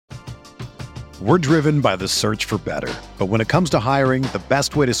We're driven by the search for better. But when it comes to hiring, the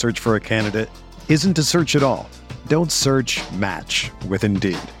best way to search for a candidate isn't to search at all. Don't search, match with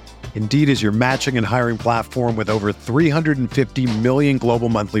Indeed. Indeed is your matching and hiring platform with over 350 million global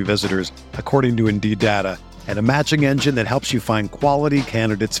monthly visitors, according to Indeed data, and a matching engine that helps you find quality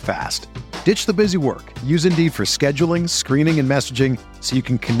candidates fast. Ditch the busy work. Use Indeed for scheduling, screening, and messaging so you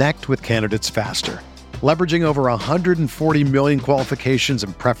can connect with candidates faster. Leveraging over 140 million qualifications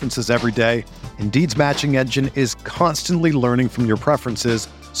and preferences every day, Indeed's matching engine is constantly learning from your preferences,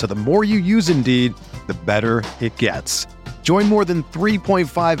 so the more you use Indeed, the better it gets. Join more than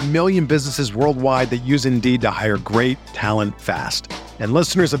 3.5 million businesses worldwide that use Indeed to hire great talent fast. And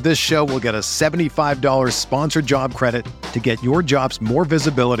listeners of this show will get a $75 sponsored job credit to get your jobs more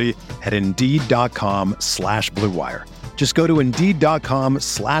visibility at Indeed.com/Blue Wire. Just go to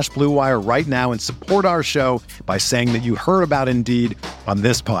Indeed.com/Blue Wire right now and support our show by saying that you heard about Indeed on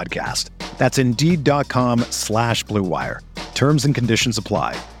this podcast. That's Indeed.com/Blue Wire. Terms and conditions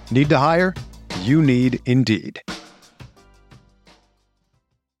apply. Need to hire? You need Indeed.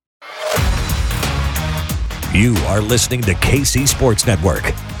 You are listening to KC Sports Network,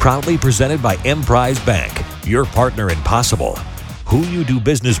 proudly presented by Emprise Bank, your partner in possible. Who you do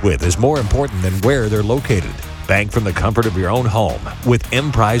business with is more important than where they're located. Bank from the comfort of your own home with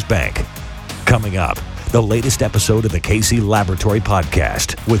Emprise Bank. Coming up, the latest episode of the KC Laboratory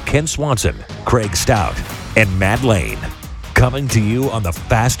Podcast with Ken Swanson, Craig Stout, and Matt Lane. Coming to you on the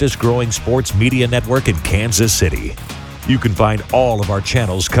fastest growing sports media network in Kansas City. You can find all of our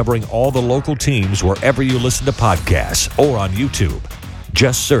channels covering all the local teams wherever you listen to podcasts or on YouTube.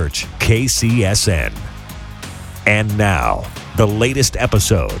 Just search KCSN. And now, the latest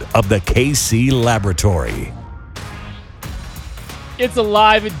episode of the KC Laboratory. It's a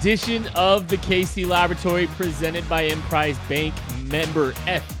live edition of the KC Laboratory presented by Emprise Bank, member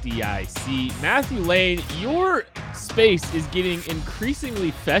FDIC. Matthew Lane, your space is getting increasingly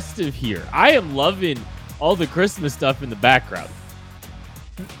festive here. I am loving all the Christmas stuff in the background.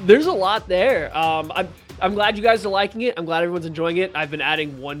 There's a lot there. I'm glad you guys are liking it. I'm glad everyone's enjoying it. I've been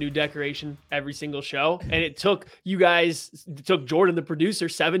adding one new decoration every single show, and it took Jordan, the producer,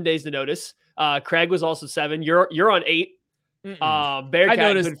 7 days to notice. Craig was also 7. You're on 8.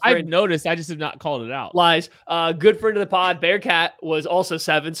 Bearcat, I've noticed. I just have not called it out. Lies. Good friend of the pod, Bearcat, was also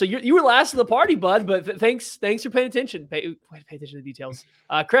 7. So you were last of the party, bud. But thanks for paying attention. Pay attention to the details.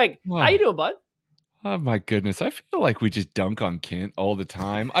 Craig, how you doing, bud? Oh my goodness. I feel like we just dunk on Kent all the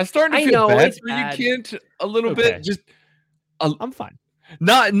time. I'm starting to feel bad for you, Kent, a little bit. I'm fine.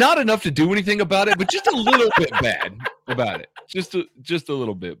 Not enough to do anything about it, but just a little bit bad about it. Just a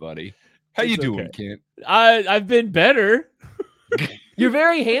little bit, buddy. How you doing, Kent? I've been better. You're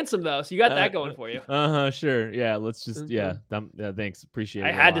very handsome though, so you got that going for you. Sure. Yeah, let's just thanks. Appreciate it.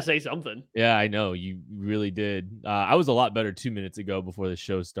 I had to say something. Yeah, I know. You really did. I was a lot better 2 minutes ago before the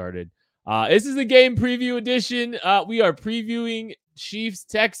show started. This is the game preview edition. We are previewing Chiefs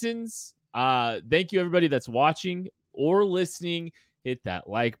Texans. Thank you everybody that's watching or listening. Hit that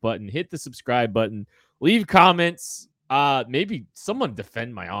like button, hit the subscribe button, leave comments. Maybe someone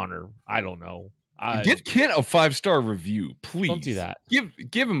defend my honor. I don't know. Give Kent a 5-star review, please. Don't do that. Give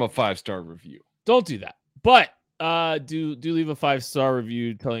him a 5-star review. Don't do that. But do leave a 5-star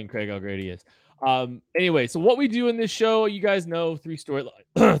review telling Craig how great he is. Anyway, so what we do in this show, you guys know, 3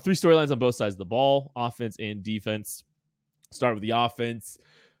 storylines on both sides of the ball, offense and defense. Start with the offense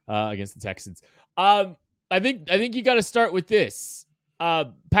against the Texans. I think you got to start with this.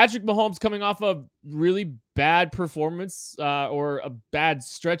 Patrick Mahomes coming off a really bad performance or a bad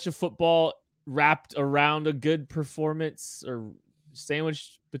stretch of football wrapped around a good performance or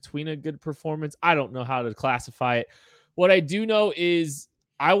sandwiched between a good performance. I don't know how to classify it. What I do know is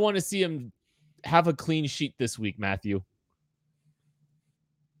I want to see him have a clean sheet this week, Matthew.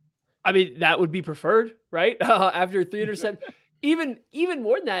 I mean, that would be preferred, right? After 3 interceptions. Even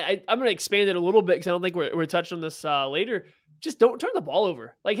more than that, I'm going to expand it a little bit because I don't think we're touching on this later. Just don't turn the ball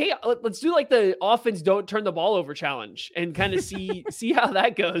over. Like, hey, let's do like the offense don't turn the ball over challenge and kind of see how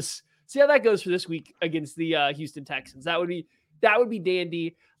that goes. See how that goes for this week against the Houston Texans. That would be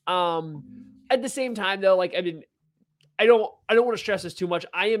dandy. At the same time, though, like, I mean, I don't want to stress this too much.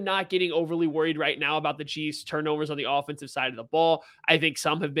 I am not getting overly worried right now about the Chiefs' turnovers on the offensive side of the ball. I think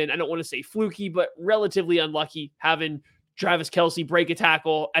some have been, I don't want to say fluky, but relatively unlucky, having Travis Kelce break a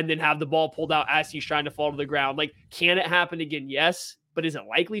tackle and then have the ball pulled out as he's trying to fall to the ground. Like, can it happen again? Yes. But is it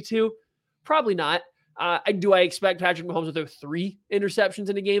likely to? Probably not. Do I expect Patrick Mahomes to throw 3 interceptions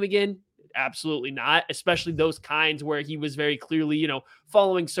in a game again? Absolutely not, especially those kinds where he was very clearly,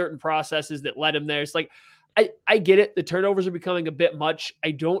 following certain processes that led him there. It's like, I get it. The turnovers are becoming a bit much.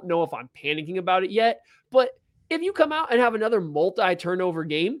 I don't know if I'm panicking about it yet, but if you come out and have another multi-turnover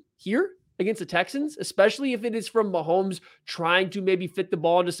game here against the Texans, especially if it is from Mahomes trying to maybe fit the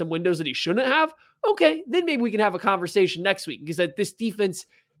ball into some windows that he shouldn't have, okay, then maybe we can have a conversation next week, because this defense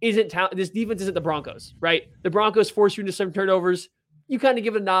isn't the Broncos, right? The Broncos force you into some turnovers. You kind of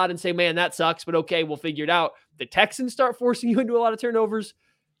give it a nod and say, man, that sucks, but okay, we'll figure it out. The Texans start forcing you into a lot of turnovers.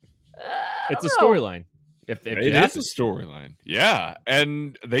 It's a storyline. If it is a storyline. Yeah.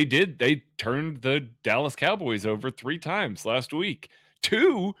 And they turned the Dallas Cowboys over 3 times last week.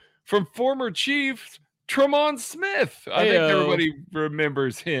 2 from former Chiefs Tremont Smith. I think everybody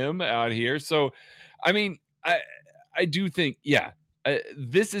remembers him out here. So, I mean, I do think,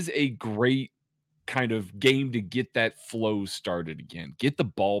 this is a great kind of game to get that flow started again. Get the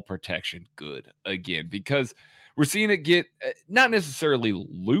ball protection good again, because we're seeing it get not necessarily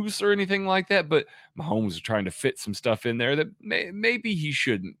loose or anything like that, but Mahomes is trying to fit some stuff in there that maybe he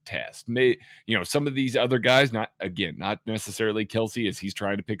shouldn't test. Some of these other guys, not necessarily Kelsey, as he's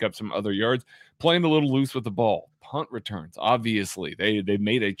trying to pick up some other yards, playing a little loose with the ball. Punt returns, obviously, they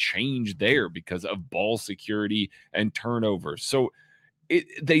made a change there because of ball security and turnovers. So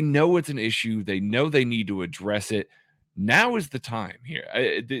they know it's an issue. They know they need to address it. Now is the time here.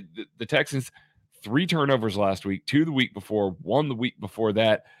 The Texans, 3 turnovers last week, 2 the week before, 1 the week before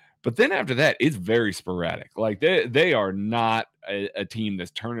that. But then after that, it's very sporadic. Like they are not a team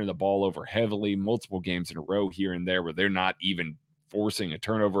that's turning the ball over heavily, multiple games in a row here and there where they're not even forcing a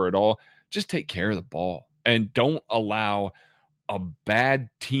turnover at all. Just take care of the ball and don't allow a bad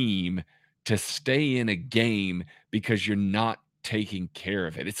team to stay in a game because you're not taking care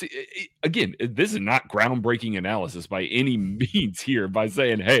of it. Again, this is not groundbreaking analysis by any means here by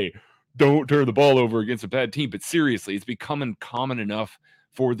saying, hey, don't turn the ball over against a bad team. But seriously, it's becoming common enough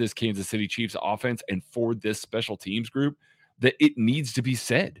for this Kansas City Chiefs offense and for this special teams group that it needs to be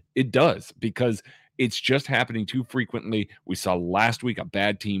said. It does, because it's just happening too frequently. We saw last week a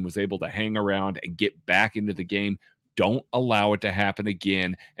bad team was able to hang around and get back into the game. Don't allow it to happen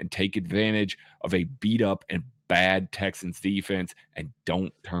again and take advantage of a beat up and bad Texans defense, and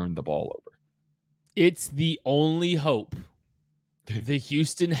don't turn the ball over. It's the only hope the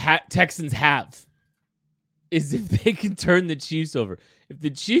Houston Texans have is if they can turn the Chiefs over. If the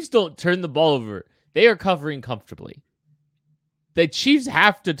Chiefs don't turn the ball over, they are covering comfortably. The Chiefs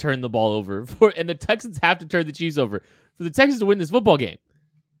have to turn the ball over and the Texans have to turn the Chiefs over for the Texans to win this football game.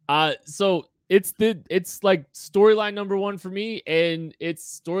 So it's like storyline number 1 for me, and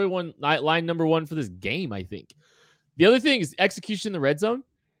it's line number 1 for this game, I think. The other thing is execution in the red zone.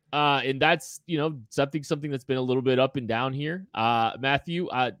 And that's, something that's been a little bit up and down here. Matthew,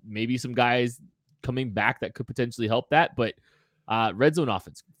 maybe some guys coming back that could potentially help that, but red zone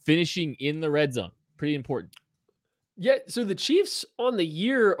offense, finishing in the red zone, pretty important. Yeah, so the Chiefs on the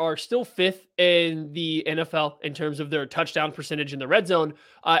year are still 5th in the NFL in terms of their touchdown percentage in the red zone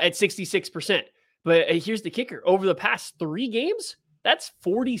at 66%. But here's the kicker. Over the past 3 games, that's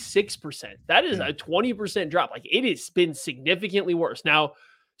 46%. That is a 20% drop. Like, it has been significantly worse. Now,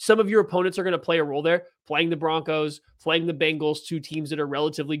 some of your opponents are going to play a role there, playing the Broncos, playing the Bengals, 2 teams that are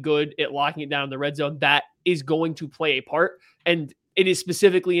relatively good at locking it down in the red zone. That is going to play a part. And it is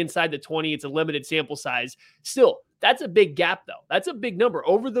specifically inside the 20. It's a limited sample size. Still, that's a big gap, though. That's a big number.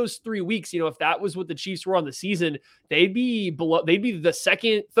 Over those 3 weeks, if that was what the Chiefs were on the season, they'd be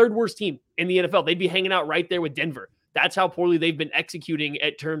the third worst team in the NFL. They'd be hanging out right there with Denver. That's how poorly they've been executing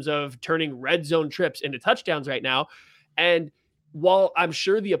at terms of turning red zone trips into touchdowns right now. And while I'm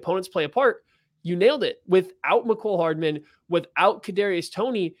sure the opponents play a part, you nailed it. Without Mecole Hardman, without Kadarius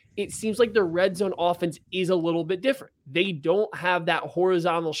Toney, it seems like the red zone offense is a little bit different. They don't have that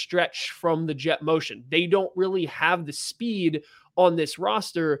horizontal stretch from the jet motion. They don't really have the speed on this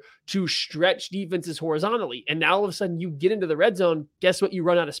roster to stretch defenses horizontally. And now all of a sudden you get into the red zone, guess what you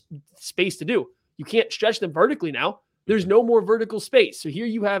run out of space to do? You can't stretch them vertically now. There's no more vertical space. So here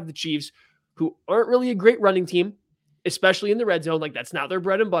you have the Chiefs, who aren't really a great running team, especially in the red zone. Like, that's not their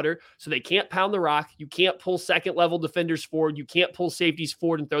bread and butter. So they can't pound the rock. You can't pull second level defenders forward. You can't pull safeties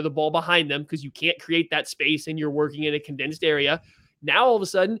forward and throw the ball behind them because you can't create that space and you're working in a condensed area. Now, all of a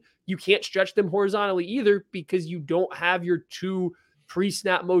sudden, you can't stretch them horizontally either because you don't have your 2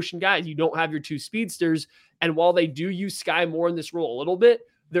 pre-snap motion guys. You don't have your 2 speedsters. And while they do use Sky Moore in this role a little bit,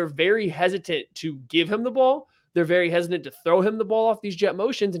 they're very hesitant to give him the ball. They're very hesitant to throw him the ball off these jet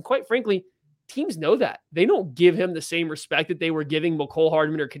motions. And quite frankly, teams know that. They don't give him the same respect that they were giving Mecole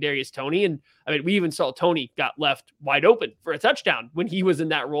Hardman or Kadarius Toney. And I mean, we even saw Toney got left wide open for a touchdown when he was in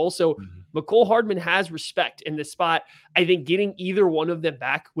that role. So Mecole Hardman has respect in this spot. I think getting either one of them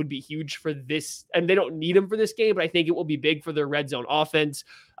back would be huge for this, and they don't need him for this game, but I think it will be big for their red zone offense.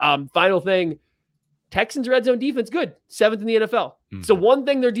 Final thing, Texans red zone defense, good. 7th in the NFL. So one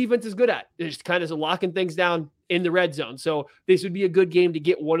thing their defense is good at is kind of locking things down in the red zone. So this would be a good game to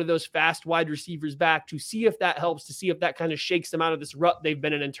get one of those fast wide receivers back to see if that helps, to see if that kind of shakes them out of this rut they've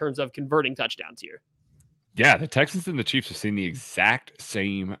been in terms of converting touchdowns here. Yeah, the Texans and the Chiefs have seen the exact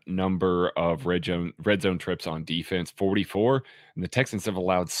same number of red zone trips on defense, 44, and the Texans have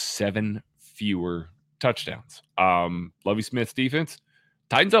allowed 7 fewer touchdowns. Lovie Smith's defense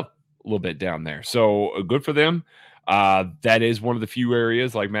tightens up a little bit down there, so good for them. That is one of the few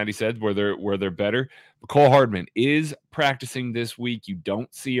areas, like Maddie said, where they're better. Mecole Hardman is practicing this week. You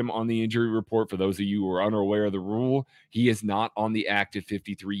don't see him on the injury report. For those of you who are unaware of the rule, he is not on the active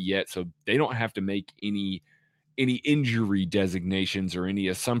 53 yet, so they don't have to make any injury designations or any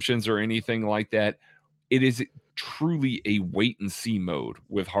assumptions or anything like that. It is truly a wait and see mode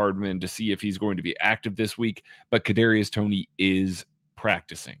with Hardman to see if he's going to be active this week, but Kadarius Toney is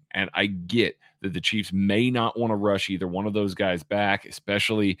practicing, and I get that the Chiefs may not want to rush either one of those guys back,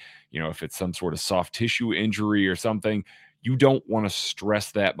 especially, if it's some sort of soft tissue injury or something. You don't want to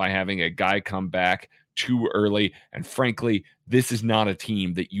stress that by having a guy come back too early. And frankly, this is not a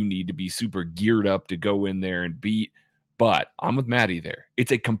team that you need to be super geared up to go in there and beat. But I'm with Maddie there.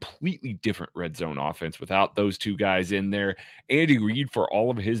 It's a completely different red zone offense without those two guys in there. Andy Reid, for all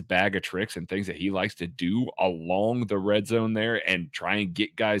of his bag of tricks and things that he likes to do along the red zone there and try and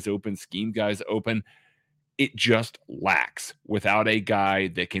get guys open, scheme guys open, it just lacks without a guy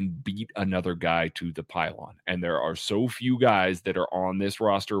that can beat another guy to the pylon. And there are so few guys that are on this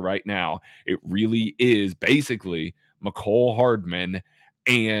roster right now. It really is basically Mecole Hardman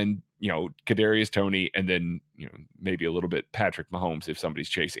and Kadarius Toney, and then, maybe a little bit Patrick Mahomes if somebody's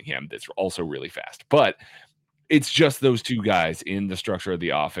chasing him that's also really fast. But it's just those two guys in the structure of the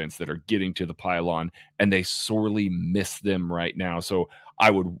offense that are getting to the pylon, and they sorely miss them right now. So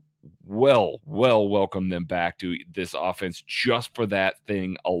I would welcome them back to this offense just for that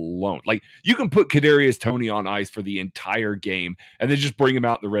thing alone. Like, you can put Kadarius Toney on ice for the entire game and then just bring him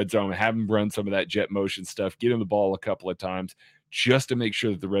out in the red zone and have him run some of that jet motion stuff, get him the ball a couple of times, just to make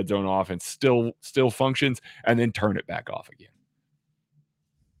sure that the red zone offense still functions, and then turn it back off again.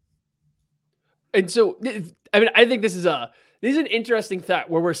 And so, I think this is an interesting thought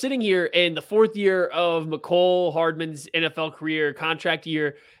where we're sitting here in the 4th year of Mecole Hardman's NFL career, contract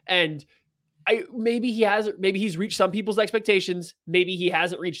year, and maybe he's reached some people's expectations, maybe he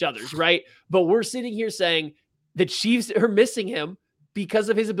hasn't reached others, right? But we're sitting here saying the Chiefs are missing him because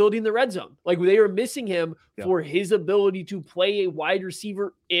of his ability in the red zone. Like, they are missing him for his ability to play a wide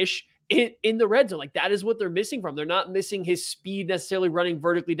receiver-ish in the red zone. Like, that is what they're missing from. They're not missing his speed necessarily running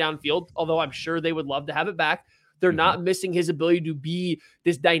vertically downfield, although I'm sure they would love to have it back. They're not missing his ability to be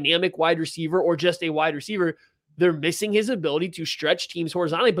this dynamic wide receiver or just a wide receiver. They're missing his ability to stretch teams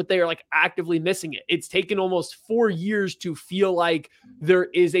horizontally, but they are actively missing it. It's taken almost 4 years to feel like there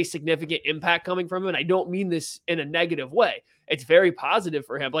is a significant impact coming from him. And I don't mean this in a negative way. It's very positive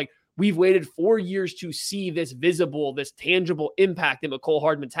for him. We've waited 4 years to see this visible, this tangible impact that Mecole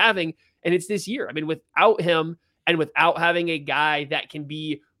Hardman's having. And it's this year. Without him and without having a guy that can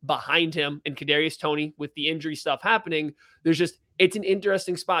be behind him and Kadarius Toney with the injury stuff happening, it's an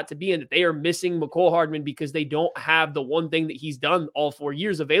interesting spot to be in, that they are missing Mecole Hardman because they don't have the one thing that he's done all 4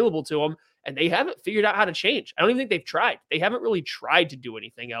 years available to him, and they haven't figured out how to change. I don't even think they've tried. They haven't really tried to do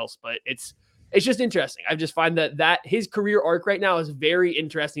anything else, but it's just interesting. I just find that his career arc right now is very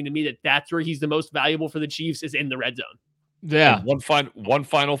interesting to me, that's where he's the most valuable for the Chiefs, is in the red zone. Yeah. And one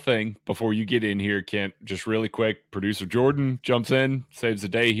final thing before you get in here, Kent, just really quick. Producer Jordan jumps in, saves the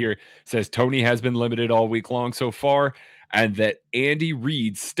day here, says Toney has been limited all week long so far, and that Andy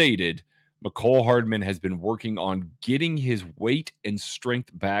Reid stated Mecole Hardman has been working on getting his weight and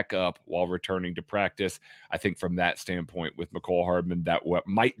strength back up while returning to practice. I think from that standpoint with Mecole Hardman, that what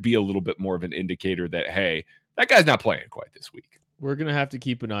might be a little bit more of an indicator that, hey, that guy's not playing quite this week. We're gonna have to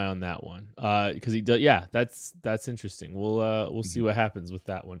keep an eye on that one because he does. Yeah, that's interesting. We'll see what happens with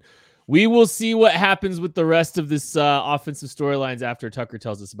that one. We will see what happens with the rest of this offensive storylines after Tucker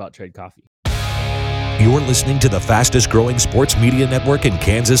tells us about Trade Coffee. You're listening to the fastest growing sports media network in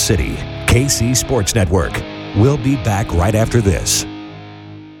Kansas City, KC Sports Network. We'll be back right after this.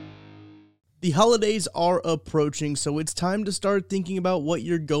 The holidays are approaching, so it's time to start thinking about what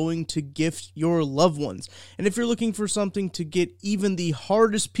you're going to gift your loved ones. And if you're looking for something to get even the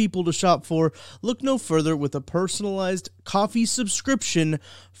hardest people to shop for, look no further with a personalized coffee subscription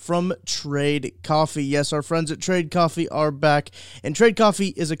from Trade Coffee. Yes, our friends at Trade Coffee are back, and Trade Coffee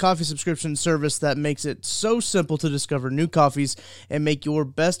is a coffee subscription service that makes it so simple to discover new coffees and make your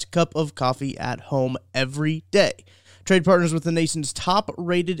best cup of coffee at home every day. Trade partners with the nation's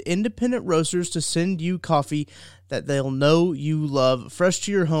top-rated independent roasters to send you coffee that they'll know you love, fresh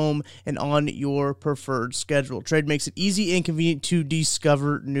to your home and on your preferred schedule. Trade makes it easy and convenient to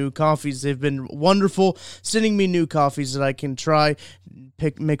discover new coffees. They've been wonderful sending me new coffees that I can try,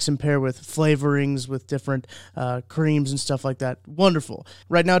 pick, mix, and pair with flavorings, with different creams and stuff like that. Wonderful.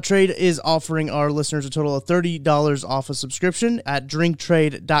 Right now, Trade is offering our listeners a total of $30 off a subscription at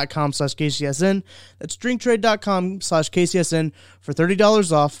drinktrade.com/KCSN. That's drinktrade.com/KCSN for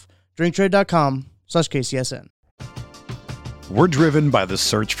 $30 off. drinktrade.com/KCSN. We're driven by the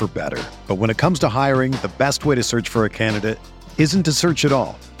search for better. But when it comes to hiring, the best way to search for a candidate isn't to search at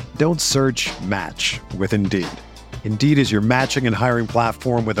all. Don't search, match with Indeed. Indeed is your matching and hiring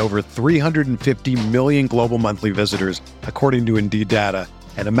platform with over 350 million global monthly visitors, according to Indeed data,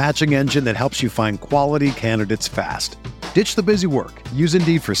 and a matching engine that helps you find quality candidates fast. Ditch the busy work. Use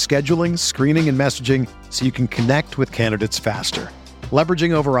Indeed for scheduling, screening, and messaging so you can connect with candidates faster.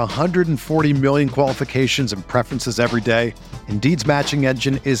 Leveraging over 140 million qualifications and preferences every day, Indeed's matching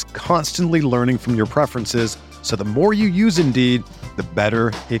engine is constantly learning from your preferences, so the more you use Indeed, the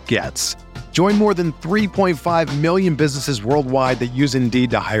better it gets. Join more than 3.5 million businesses worldwide that use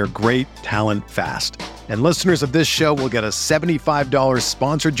Indeed to hire great talent fast. And listeners of this show will get a $75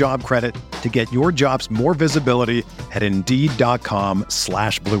 sponsored job credit to get your jobs more visibility at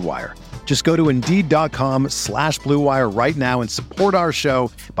Indeed.com/Blue Wire. Just go to Indeed.com/Blue Wire right now and support our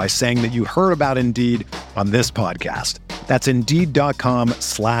show by saying that you heard about Indeed on this podcast. That's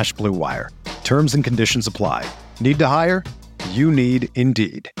Indeed.com/Blue Wire. Terms and conditions apply. Need to hire? You need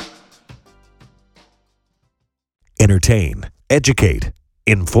Indeed. Entertain, educate,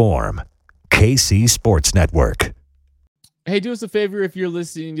 inform. KC Sports Network. Hey, do us a favor if you're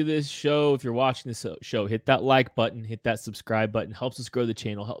listening to this show, if you're watching this show, hit that like button, hit that subscribe button. Helps us grow the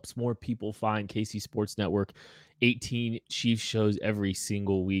channel, helps more people find KC Sports Network. 18 Chiefs shows every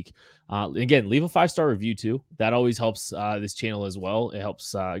single week. Again, leave a 5-star review too. That always helps this channel as well. It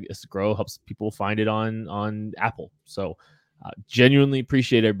helps us grow, helps people find it on Apple. So genuinely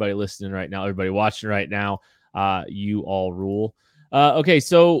appreciate everybody listening right now, everybody watching right now. You all rule. Okay,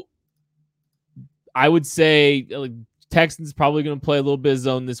 so I would say Texans probably going to play a little bit of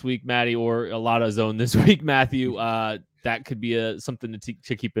zone this week, Maddie, or a lot of zone this week, Matthew. That could be something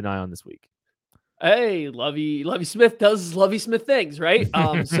to keep an eye on this week. Hey, Lovie Smith does Lovie Smith things, right?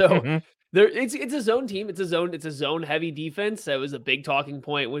 So it's a zone team. It's a zone heavy defense. That was a big talking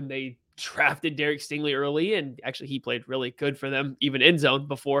point when they drafted Derek Stingley early, and actually he played really good for them even in zone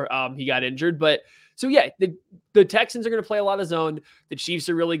before he got injured. But so yeah, the Texans are going to play a lot of zone. The Chiefs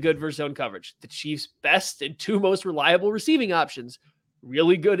are really good for zone coverage. The Chiefs' best and two most reliable receiving options,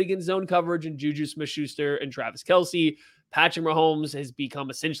 really good against zone coverage, and Juju Smith-Schuster and Travis Kelce. Patrick Mahomes has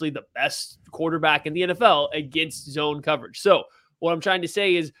become essentially the best quarterback in the NFL against zone coverage. So what I'm trying to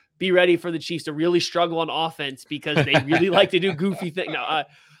say is be ready for the Chiefs to really struggle on offense because they really like to do goofy things. Now,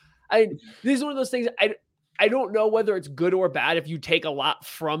 this is one of those things I don't know whether it's good or bad if you take a lot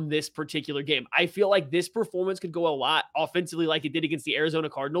from this particular game. I feel like this performance could go a lot offensively like it did against the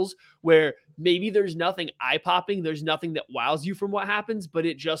Arizona Cardinals, where maybe there's nothing eye-popping, there's nothing that wows you from what happens, but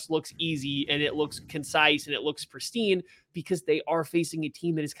it just looks easy and it looks concise and it looks pristine because they are facing a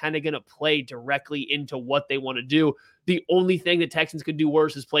team that is kind of going to play directly into what they want to do. The only thing the Texans could do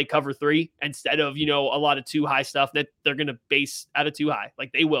worse is play cover 3 instead of, a lot of too high stuff that they're going to base out of too high.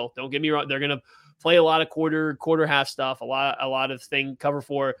 Like they will, don't get me wrong. They're going to play a lot of quarter half stuff, a lot of thing cover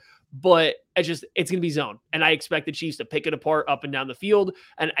 4, but it's going to be zone. And I expect the Chiefs to pick it apart up and down the field.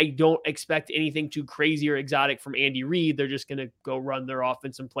 And I don't expect anything too crazy or exotic from Andy Reid. They're just going to go run their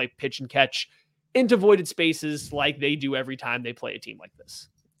offense and play pitch and catch into voided spaces like they do every time they play a team like this.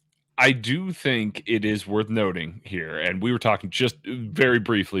 I do think it is worth noting here, and we were talking just very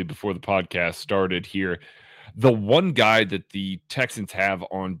briefly before the podcast started here, the one guy that the Texans have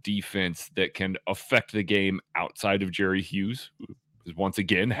on defense that can affect the game outside of Jerry Hughes, who once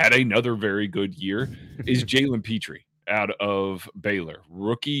again had another very good year, is Jalen Petrie out of Baylor.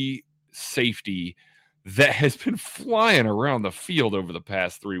 Rookie safety that has been flying around the field over the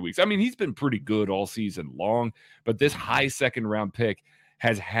past 3 weeks. I mean, he's been pretty good all season long, but this high second-round pick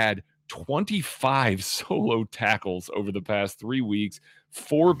has had 25 solo tackles over the past 3 weeks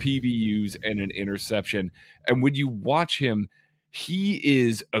 4 PBUs and an interception. And when you watch him, he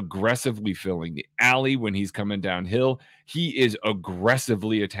is aggressively filling the alley when he's coming downhill. He is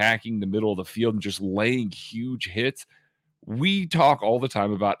aggressively attacking the middle of the field and just laying huge hits. We talk all the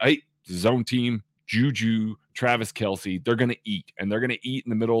time about, hey, zone team, Juju, Travis Kelce, they're going to eat, and they're going to eat in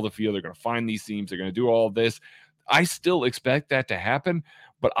the middle of the field. They're going to find these seams. They're going to do all of this. I still expect that to happen,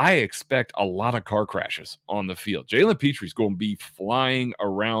 but I expect a lot of car crashes on the field. Jalen Petry's going to be flying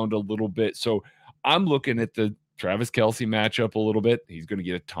around a little bit. So I'm looking at the Travis Kelce matchup a little bit. He's going to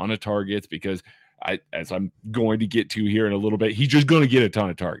get a ton of targets because as I'm going to get to here in a little bit, he's just going to get a ton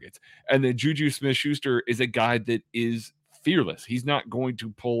of targets. And then Juju Smith-Schuster is a guy that is fearless. He's not going to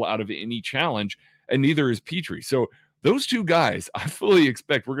pull out of any challenge, and neither is Petry. So those two guys, I fully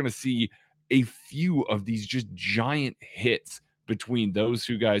expect we're going to see a few of these just giant hits between those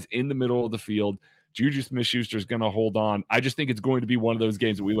two guys in the middle of the field. Juju Smith-Schuster is going to hold on. I just think it's going to be one of those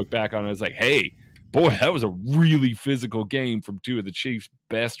games that we look back on and it's like, hey, boy, that was a really physical game from two of the Chiefs'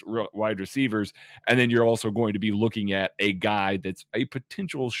 best wide receivers. And then you're also going to be looking at a guy that's a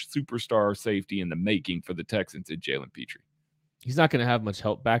potential superstar safety in the making for the Texans in Jalen Petry. He's not going to have much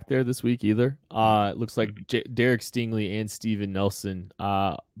help back there this week either. It looks like Derek Stingley and Steven Nelson,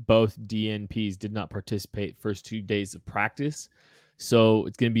 both DNPs, did not participate first 2 days of practice. So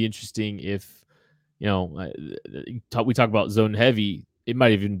it's going to be interesting if, we talk about zone heavy. It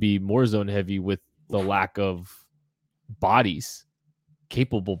might even be more zone heavy with the lack of bodies,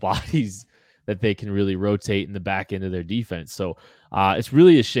 capable bodies that they can really rotate in the back end of their defense. So it's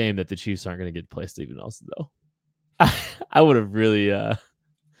really a shame that the Chiefs aren't going to get to play Steven Nelson, though. I would have really, I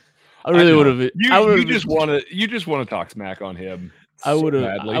really would have. You just want to talk smack on him. I would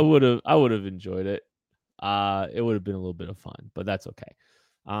have enjoyed it. It would have been a little bit of fun, but that's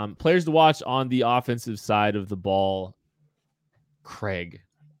okay. Players to watch on the offensive side of the ball. Craig,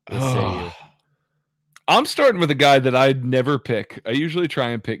 I'm starting with a guy that I'd never pick. I usually try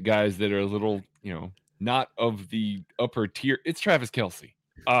and pick guys that are a little, not of the upper tier. It's Travis Kelce.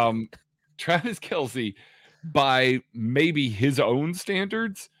 Travis Kelce, by maybe his own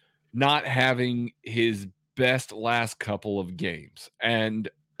standards, not having his best last couple of games. And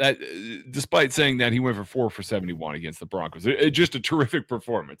that, despite saying that, he went for 4 for 71 against the Broncos. Just a terrific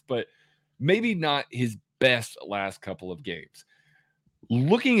performance, but maybe not his best last couple of games.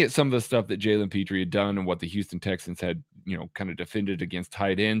 Looking at some of the stuff that Jalen Petry had done and what the Houston Texans had, kind of defended against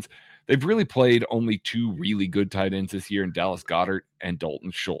tight ends, they've really played only 2 really good tight ends this year in Dallas Goedert and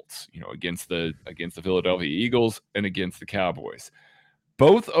Dalton Schultz, against the Philadelphia Eagles and against the Cowboys.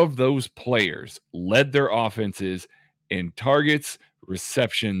 Both of those players led their offenses in targets,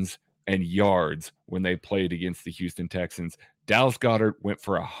 receptions, and yards when they played against the Houston Texans. Dallas Goedert went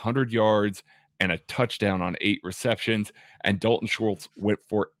for 100 yards and a touchdown on 8 receptions, and Dalton Schultz went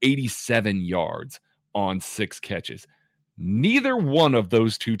for 87 yards on 6 catches. Neither one of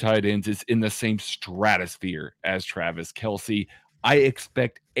those 2 tight ends is in the same stratosphere as Travis Kelce. I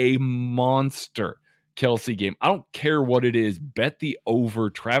expect a monster Kelce game. I don't care what it is. Bet the over.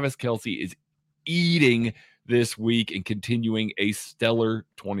 Travis Kelce is eating this week and continuing a stellar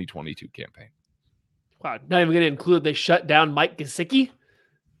 2022 campaign. Wow, not even going to include they shut down Mike Gesicki?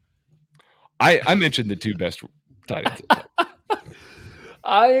 I mentioned the 2 best tight ends.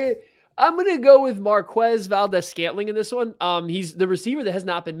 I'm going to go with Marquez Valdes-Scantling in this one. He's the receiver that has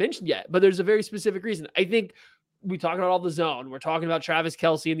not been mentioned yet, but there's a very specific reason. I think we talking about all the zone. We're talking about Travis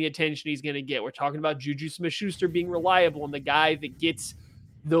Kelce and the attention he's going to get. We're talking about Juju Smith-Schuster being reliable and the guy that gets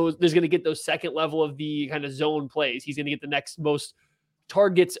those, there's going to get those second level of the kind of zone plays. He's going to get the next most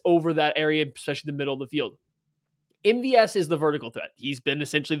targets over that area, especially the middle of the field. MVS is the vertical threat. He's been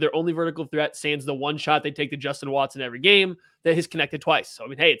essentially their only vertical threat, sans the one shot they take to Justin Watson every game that has connected twice. So,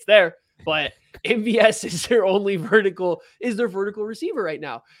 hey, it's there, but MVS is their vertical receiver right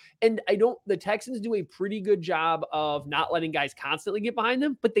now. And the Texans do a pretty good job of not letting guys constantly get behind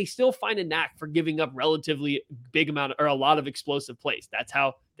them, but they still find a knack for giving up relatively big amount or a lot of explosive plays. That's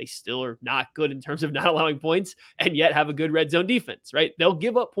how they still are not good in terms of not allowing points and yet have a good red zone defense, right? They'll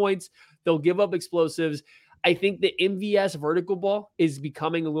give up points. They'll give up explosives. I think the MVS vertical ball is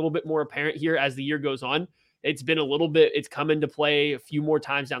becoming a little bit more apparent here as the year goes on. It's come into play a few more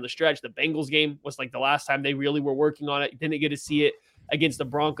times down the stretch. The Bengals game was like the last time they really were working on it. Didn't get to see it against the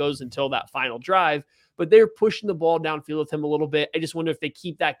Broncos until that final drive, but they're pushing the ball downfield with him a little bit. I just wonder if they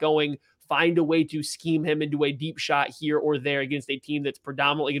keep that going, find a way to scheme him into a deep shot here or there against a team that's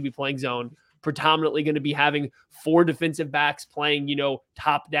predominantly going to be playing zone, predominantly going to be having 4 defensive backs playing,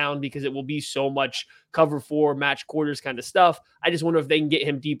 top down because it will be so much cover 4 match quarters kind of stuff. I just wonder if they can get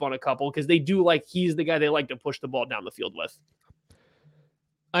him deep on a couple because he's the guy they like to push the ball down the field with.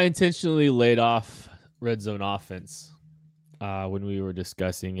 I intentionally laid off red zone offense when we were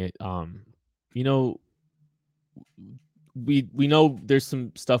discussing it. You know, we know there's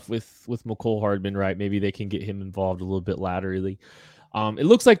some stuff with McCole Hardman, right? Maybe they can get him involved a little bit laterally. It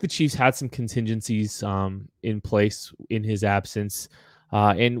looks like the Chiefs had some contingencies in place in his absence,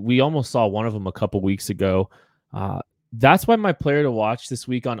 and we almost saw one of them a couple weeks ago. That's why my player to watch this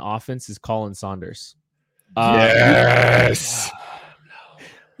week on offense is Colin Saunders. Yes.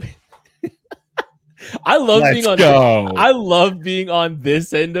 I love Let's being on. go. I love being on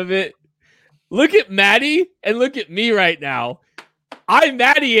this end of it. Look at Maddie and look at me right now.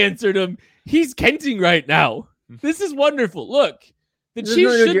 Maddie answered him. He's Kenting right now. This is wonderful. Look, the This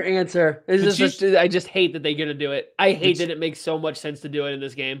Chiefs is should. your answer. It's the just, I just hate that they're gonna do it. I hate that it makes so much sense to do it in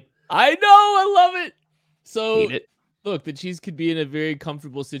this game. I know. I love it. So Hate it. look, the Chiefs could be in a very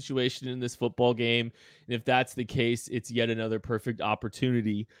comfortable situation in this football game. And if that's the case, it's yet another perfect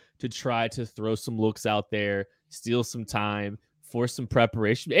opportunity to try to throw some looks out there, steal some time, force some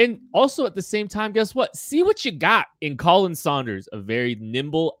preparation. And also at the same time, guess what? See what you got in Colin Saunders, a very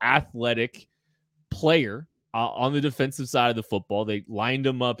nimble, athletic player on the defensive side of the football. They lined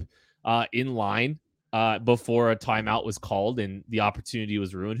him up in line before a timeout was called and the opportunity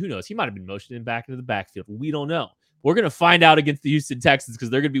was ruined. Who knows? He might have been motioned back into the backfield. We don't know. We're going to find out against the Houston Texans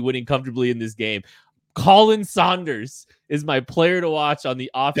because they're going to be winning comfortably in this game. Colin Saunders is my player to watch on the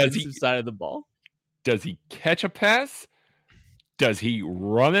offensive side of the ball. Does he catch a pass? Does he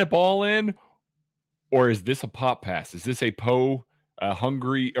run a ball in? Or is this a pop pass? Is this a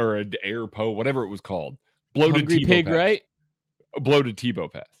hungry or an air whatever it was called? Bloated Hungry Tebow pig, pass. right? A bloated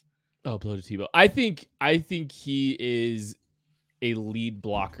Tebow pass. Oh, bloated Tebow. I think he is a lead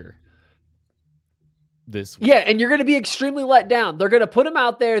blocker this week. Yeah, and you're gonna be extremely let down. They're gonna put him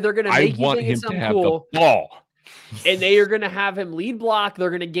out there. They're gonna I make you want think him it's to something have cool. the ball. And they are going to have him lead block.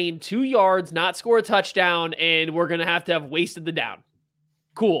 They're going to gain 2 yards, not score a touchdown, and we're going to have wasted the down.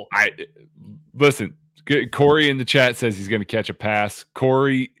 Cool. Listen, Corey in the chat says he's going to catch a pass.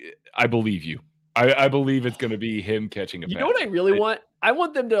 Corey, I believe you. I believe it's going to be him catching a pass. You know what I really want? I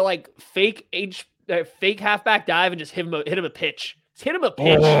want them to fake halfback dive and just hit him a pitch. Just hit him a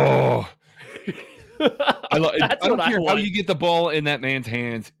pitch. Oh. I That's don't what care I how want. you get the ball in that man's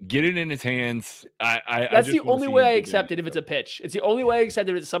hands. Get it in his hands. That's the only way I accept it if it's a pitch. It's the only way I accept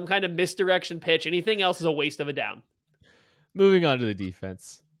it if it's some kind of misdirection pitch. Anything else is a waste of a down. Moving on to the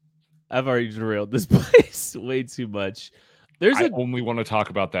defense. I've already derailed this place way too much. I only want to talk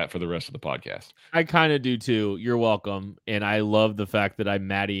about that for the rest of the podcast. I kind of do too. You're welcome. And I love the fact that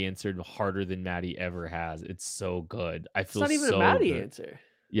Maddie answered harder than Maddie ever has. It's so good. I It's feel not even so a Maddie good. answer.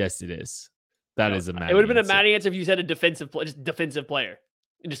 Yes, it is. That is a Maddie. It would have been answer. a Maddie answer if you said a defensive player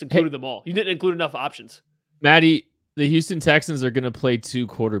and just included them all. You didn't include enough options. Maddie, the Houston Texans are going to play 2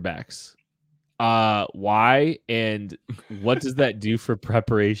 quarterbacks. Why? And what does that do for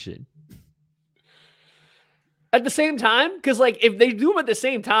preparation? At the same time, because if they do them at the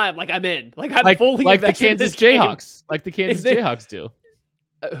same time, I'm in. I'm fully like the invested in Kansas this game. Jayhawks. Like the Kansas Jayhawks do.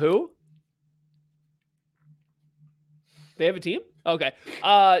 Who? They have a team? Okay.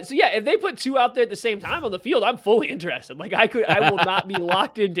 So yeah, if they put 2 out there at the same time on the field, I'm fully interested. I will not be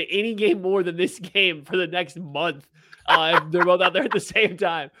locked into any game more than this game for the next month. If they're both out there at the same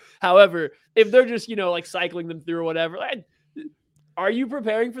time. However, if they're just, cycling them through or whatever, are you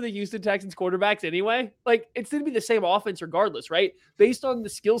preparing for the Houston Texans quarterbacks anyway? It's going to be the same offense regardless, right? Based on the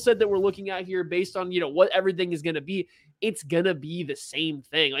skill set that we're looking at here, based on, what everything is going to be, it's going to be the same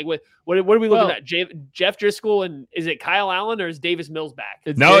thing. What are we looking at? Jeff Driscoll, and is it Kyle Allen or is Davis Mills back?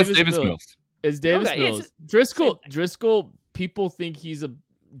 It's Davis Mills. It's Davis Okay, Mills. Driscoll, people think he's a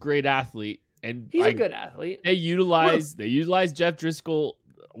great athlete. And He's a good athlete. They utilize Jeff Driscoll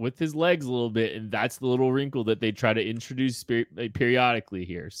with his legs a little bit, and that's the little wrinkle that they try to introduce periodically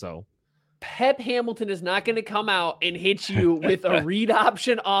here. So Pep Hamilton is not going to come out and hit you with a read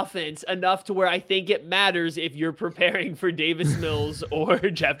option offense enough to where I think it matters if you're preparing for Davis Mills or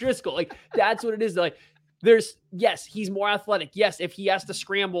Jeff Driscoll. That's what it is. Yes, he's more athletic. Yes, if he has to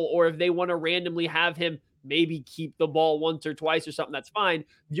scramble or if they want to randomly have him maybe keep the ball once or twice or something, that's fine.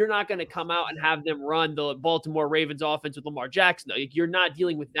 You're not going to come out and have them run the Baltimore Ravens offense with Lamar Jackson. You're not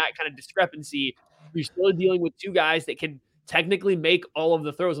dealing with that kind of discrepancy. You're still dealing with 2 guys that can technically make all of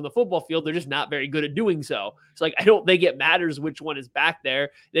the throws on the football field. They're just not very good at doing so. So I don't think it matters which one is back there.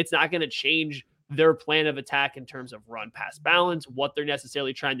 It's not going to change their plan of attack in terms of run pass balance, what they're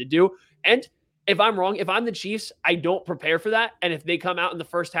necessarily trying to do. And if I'm wrong, if I'm the Chiefs, I don't prepare for that. And if they come out in the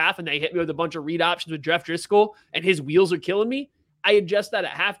first half and they hit me with a bunch of read options with Jeff Driscoll and his wheels are killing me, I adjust that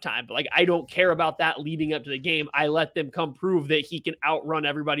at halftime, but like, I don't care about that leading up to the game. I let them come prove that he can outrun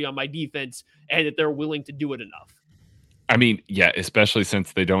everybody on my defense and that they're willing to do it enough. I mean, yeah, especially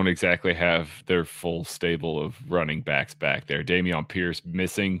since they don't exactly have their full stable of running backs back there. Dameon Pierce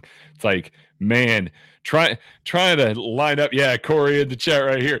missing. It's like, man, trying to line up. Yeah, Corey in the chat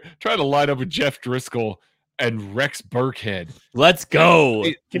right here. Trying to line up with Jeff Driscoll and Rex Burkhead. Let's go.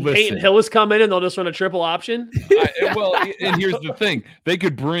 Can Peyton Hillis come in and they'll just run a triple option? Well, and here's the thing: they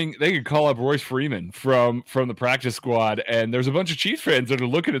could call up Royce Freeman from the practice squad, and there's a bunch of Chiefs fans that are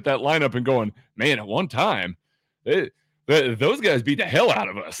looking at that lineup and going, "Man, at one time, those guys beat the hell out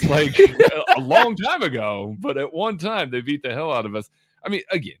of us, like a long time ago. But at one time, they beat the hell out of us." I mean,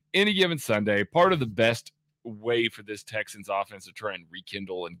 again, any given Sunday, part of the best way for this Texans offense to try and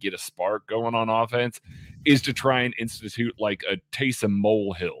rekindle and get a spark going on offense is to try and institute like a Taysom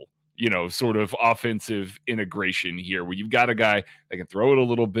Molehill, sort of offensive integration here, where you've got a guy that can throw it a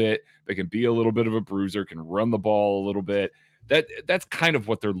little bit, that can be a little bit of a bruiser, can run the ball a little bit. That's kind of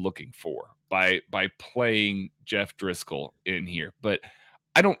what they're looking for by playing Jeff Driscoll in here. But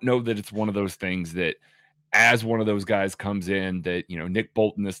I don't know that it's one of those things that, as one of those guys comes in, that Nick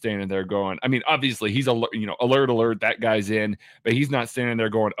Bolton is standing there going, I mean, obviously he's alert, that guy's in, but he's not standing there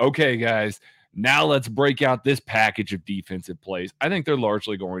going, okay, guys, now let's break out this package of defensive plays. I think they're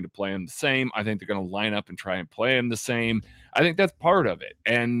largely going to play them the same. I think they're going to line up and try and play them the same. I think that's part of it.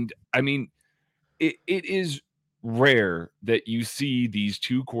 And I mean, it is rare that you see these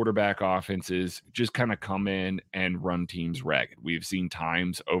two quarterback offenses just kind of come in and run teams ragged. We've seen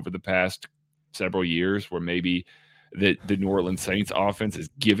times over the past several years where maybe the New Orleans Saints offense has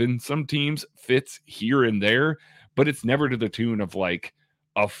given some teams fits here and there, but it's never to the tune of like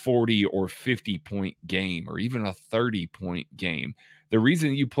a 40 or 50 point game or even a 30-point game. The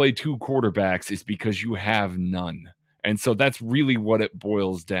reason you play two quarterbacks is because you have none. And so that's really what it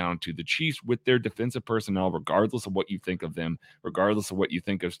boils down to. The Chiefs, with their defensive personnel, regardless of what you think of them, regardless of what you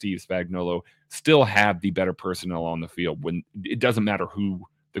think of Steve Spagnuolo, still have the better personnel on the field. When it doesn't matter who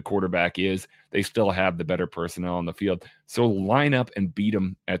the quarterback is, they still have the better personnel on the field. So line up and beat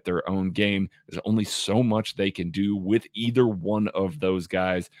them at their own game. There's only so much they can do with either one of those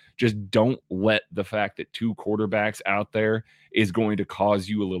guys. Just don't let the fact that two quarterbacks out there is going to cause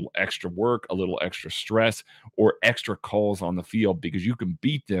you a little extra work, a little extra stress, or extra calls on the field, because you can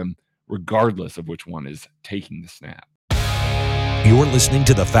beat them regardless of which one is taking the snap. You're listening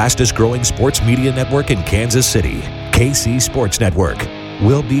to the fastest growing sports media network in Kansas City, KC Sports Network.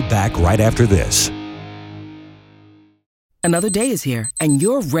 We'll be back right after this. Another day is here, and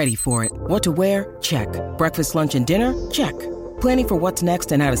you're ready for it. What to wear? Check. Breakfast, lunch, and dinner? Check. Planning for what's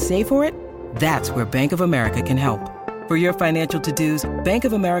next and how to save for it? That's where Bank of America can help. For your financial to-dos, Bank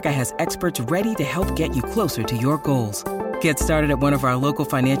of America has experts ready to help get you closer to your goals. Get started at one of our local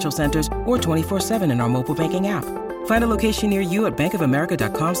financial centers or 24/7 in our mobile banking app. Find a location near you at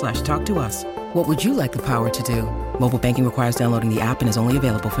bankofamerica.com/talktous. What would you like the power to do? Mobile banking requires downloading the app and is only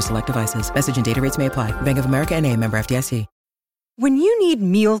available for select devices. Message and data rates may apply. Bank of America NA, member FDIC. When you need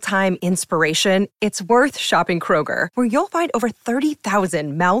mealtime inspiration, it's worth shopping Kroger, where you'll find over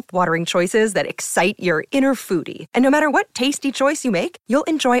 30,000 mouth-watering choices that excite your inner foodie. And no matter what tasty choice you make, you'll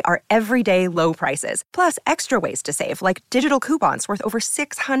enjoy our everyday low prices, plus extra ways to save, like digital coupons worth over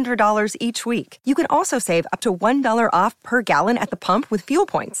 $600 each week. You can also save up to $1 off per gallon at the pump with fuel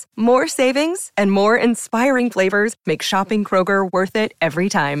points. More savings and more inspiring flavors make shopping Kroger worth it every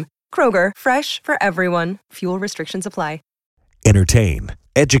time. Kroger, fresh for everyone. Fuel restrictions apply. Entertain,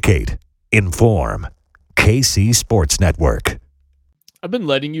 educate, inform. KC Sports Network. I've been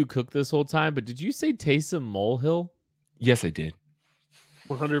letting you cook this whole time, but did you say Taysom Molehill? Yes, I did.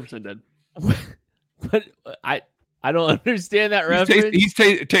 100% did. But I don't understand that reference. He's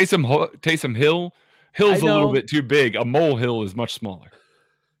Taysom Hill. Hill's a little bit too big. A molehill is much smaller.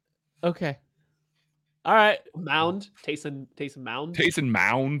 Okay. All right. Mound. Taysom Mound. Taysom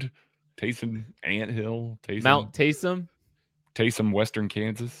Mound. Taysom Anthill. Mount Taysom. Taysom Western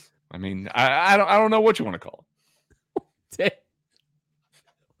Kansas. I mean, I don't know what you want to call it.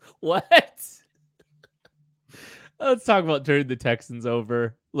 What? Let's talk about turning the Texans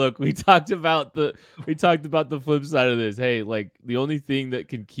over. Look, we talked about the flip side of this. Hey, like, the only thing that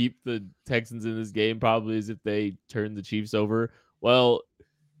can keep the Texans in this game probably is if they turn the Chiefs over. Well,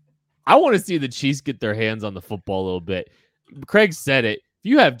 I want to see the Chiefs get their hands on the football a little bit. Craig said it. If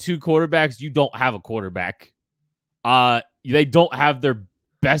you have two quarterbacks, you don't have a quarterback. They don't have their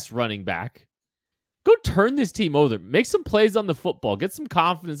best running back. Go turn this team over. Make some plays on the football. Get some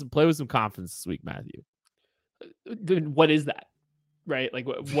confidence and play with some confidence this week, Matthew. What is that? Right? Like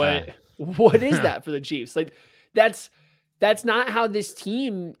what is that for the Chiefs? Like that's that's not how this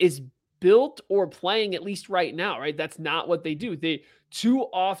team is built or playing, at least right now, right? That's not what they do. They too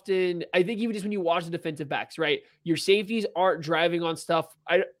often, I think even just when you watch the defensive backs, right? Your safeties aren't driving on stuff.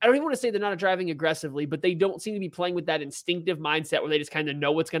 I don't even want to say they're not driving aggressively, but they don't seem to be playing with that instinctive mindset where they just kind of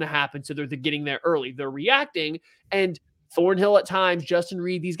know what's going to happen. So they're getting there early. They're reacting. And Thornhill at times, Justin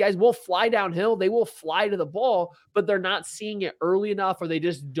Reed, these guys will fly downhill. They will fly to the ball, but they're not seeing it early enough, or they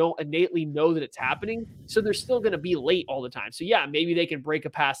just don't innately know that it's happening. So they're still going to be late all the time. So yeah, maybe they can break a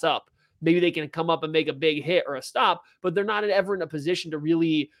pass up. Maybe they can come up and make a big hit or a stop, but they're not ever in a position to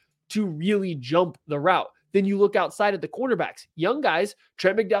really jump the route. Then you look outside at the cornerbacks, young guys.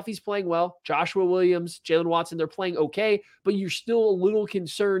 Trent McDuffie's playing well. Joshua Williams, Jalen Watson, they're playing okay, but you're still a little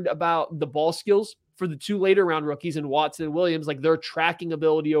concerned about the ball skills for the two later round rookies in Watson and Williams, like their tracking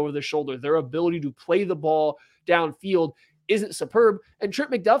ability over the shoulder, their ability to play the ball downfield isn't superb. And Trent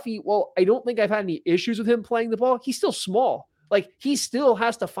McDuffie, well, I don't think I've had any issues with him playing the ball. He's still small. Like, he still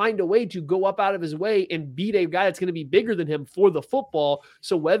has to find a way to go up out of his way and beat a guy that's going to be bigger than him for the football.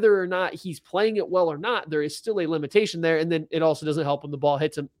 So whether or not he's playing it well or not, there is still a limitation there. And then it also doesn't help when the ball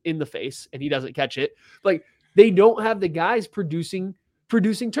hits him in the face and he doesn't catch it. Like, they don't have the guys producing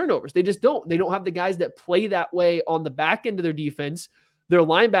turnovers. They just don't. They don't have the guys that play that way on the back end of their defense. Their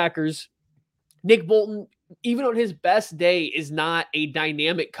linebackers, Nick Bolton, even on his best day, is not a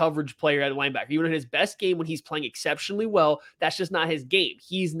dynamic coverage player at linebacker. Even in his best game when he's playing exceptionally well, that's just not his game.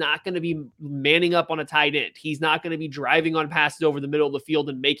 He's not going to be manning up on a tight end. He's not going to be driving on passes over the middle of the field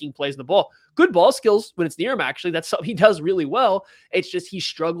and making plays on the ball. Good ball skills when it's near him, actually. That's something he does really well. It's just he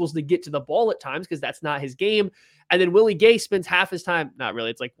struggles to get to the ball at times because that's not his game. And then Willie Gay spends half his time, not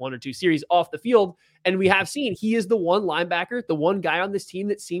really, it's like 1 or 2 series off the field. And we have seen he is the one linebacker, the one guy on this team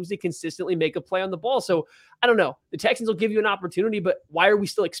that seems to consistently make a play on the ball. So I don't know. The Texans will give you an opportunity, but why are we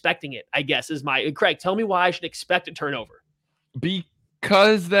still expecting it? I guess is my Craig. Tell me why I should expect a turnover.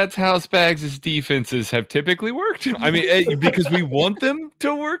 Because that's how Spags' defenses have typically worked. I mean, because we want them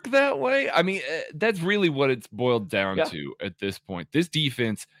to work that way. I mean, that's really what it's boiled down to at this point. This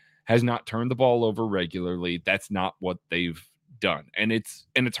defense has not turned the ball over regularly. That's not what they've done. And it's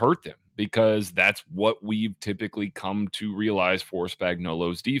hurt them because that's what we've typically come to realize for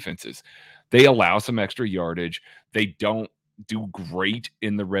Spagnuolo's defenses. They allow some extra yardage. They don't do great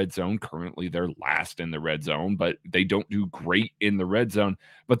in the red zone. Currently, they're last in the red zone, but they don't do great in the red zone.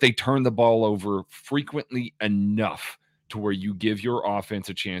 But they turn the ball over frequently enough to where you give your offense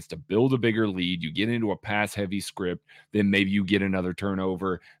a chance to build a bigger lead. You get into a pass-heavy script, then maybe you get another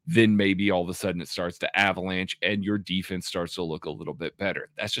turnover, then maybe all of a sudden it starts to avalanche and your defense starts to look a little bit better.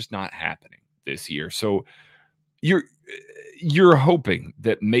 That's just not happening this year. So you're hoping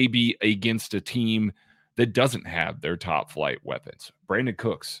that maybe against a team that doesn't have their top flight weapons. Brandon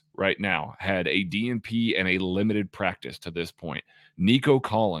Cooks right now had a DNP and a limited practice to this point. Nico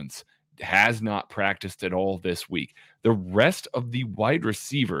Collins has not practiced at all this week. The rest of the wide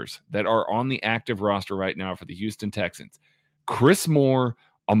receivers that are on the active roster right now for the Houston Texans, Chris Moore,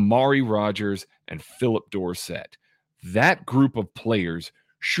 Amari Rogers, and Philip Dorsett. That group of players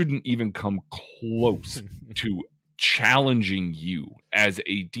shouldn't even come close to challenging you as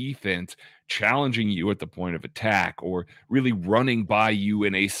a defense, challenging you at the point of attack, or really running by you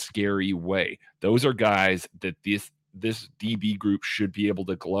in a scary way. Those are guys that this DB group should be able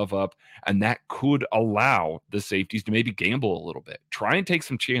to glove up, and that could allow the safeties to maybe gamble a little bit, try and take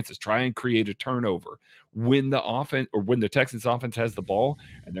some chances, try and create a turnover when the offense or when the Texans offense has the ball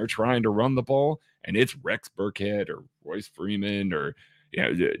and they're trying to run the ball and it's Rex Burkhead or Royce Freeman or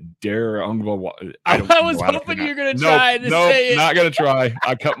Dare Ungva. I was hoping you were going to try to say it. Not going to try.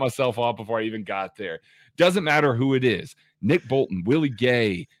 I cut myself off before I even got there. Doesn't matter who it is. Nick Bolton, Willie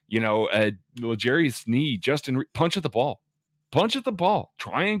Gay, Jerry Sneed, Justin, punch at the ball. Punch at the ball.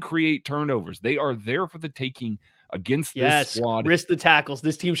 Try and create turnovers. They are there for the taking against this squad. Risk the tackles.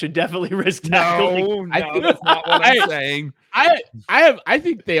 This team should definitely risk tackling. No, that's not what I'm saying. I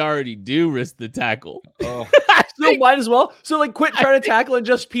think they already do risk the tackle. So might as well. So quit trying to tackle and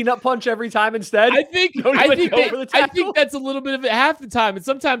just peanut punch every time instead. I think that's a little bit of it half the time. And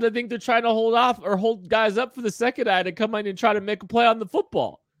sometimes I think they're trying to hold off or hold guys up for the second eye to come in and try to make a play on the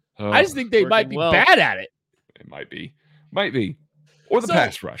football. I just think they might be bad at it. It might be. Or the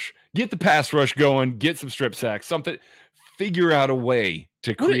pass rush. Get the pass rush going. Get some strip sacks. Something. Figure out a way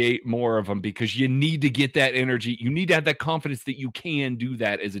to create more of them because you need to get that energy. You need to have that confidence that you can do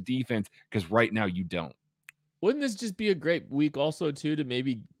that as a defense because right now you don't. Wouldn't this just be a great week also too to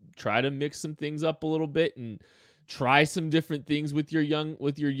maybe try to mix some things up a little bit and try some different things with your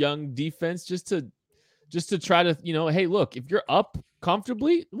young defense just to try to, hey, look, if you're up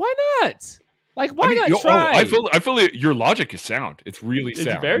comfortably, why not? Like, why not try? I feel your logic is sound. It's really It's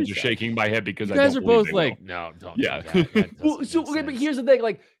sound. very I'm just sound. shaking my head because You I guys don't are believe both they like, will. no, don't. Yeah. Do that. Well, but here's the thing.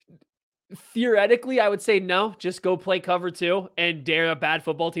 Like, theoretically, I would say no. Just go play cover 2 and dare a bad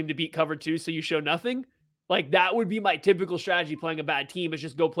football team to beat cover 2, so you show nothing. Like, that would be my typical strategy playing a bad team, is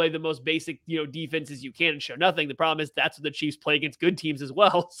just go play the most basic, defenses you can and show nothing. The problem is that's what the Chiefs play against good teams as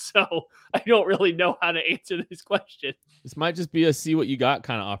well. So I don't really know how to answer this question. This might just be a see what you got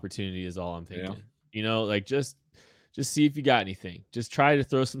kind of opportunity is all I'm thinking. Like just see if you got anything. Just try to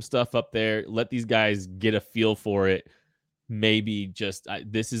throw some stuff up there. Let these guys get a feel for it. Maybe just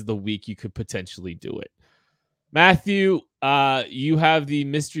this is the week you could potentially do it. Matthew, you have the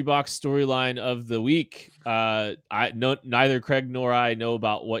mystery box storyline of the week. Neither Craig nor I know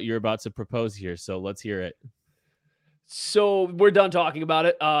about what you're about to propose here, so let's hear it. So we're done talking about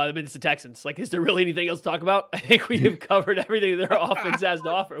it. It's the Texans. Like, is there really anything else to talk about? I think we have covered everything their offense has to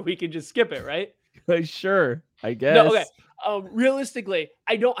offer. We can just skip it, right? Sure, I guess. No, okay. Realistically,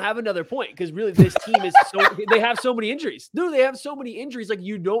 I don't have another point because really this team is they have so many injuries. No, they have so many injuries. Like,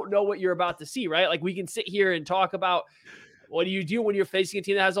 you don't know what you're about to see, right? Like, we can sit here and talk about what do you do when you're facing a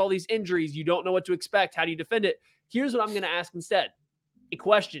team that has all these injuries? You don't know what to expect. How do you defend it? Here's what I'm going to ask instead. A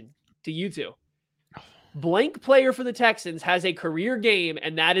question to you two. Blank player for the Texans has a career game,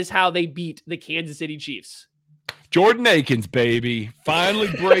 and that is how they beat the Kansas City Chiefs. Jordan Akins, baby, finally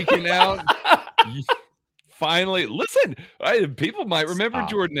breaking out. Finally, listen, people might remember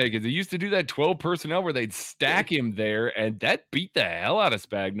Jordan Akins. They used to do that 12 personnel where they'd stack him there, and that beat the hell out of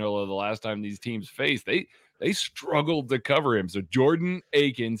Spagnuolo the last time these teams faced. They struggled to cover him. So Jordan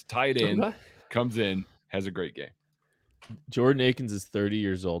Akins, tight end, comes in, has a great game. Jordan Akins is 30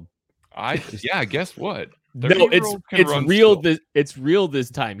 years old. Guess what? No, it's real. It's real this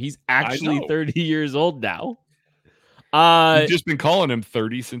time. He's actually 30 years old now. You've just been calling him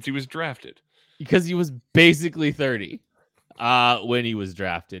 30 since he was drafted. Because he was basically 30 when he was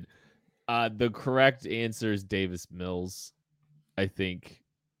drafted. The correct answer is Davis Mills. I think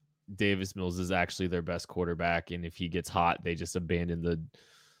Davis Mills is actually their best quarterback, and if he gets hot, they just abandon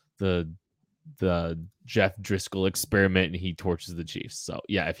the Jeff Driscoll experiment and he torches the Chiefs. So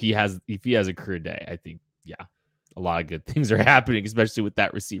yeah, if he has a career day, I think a lot of good things are happening, especially with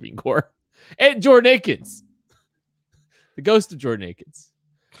that receiving core. And Jordan Akins. The ghost of Jordan Akins.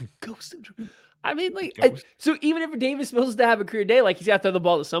 Ghost of Jordan. I mean, so even if Davis Mills to have a career day, like, he's got to throw the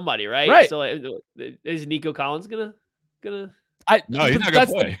ball to somebody, right? Right. So is Nico Collins gonna? No, he's not gonna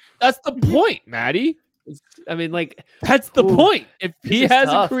play. That's the point, Maddie. That's the point. If he has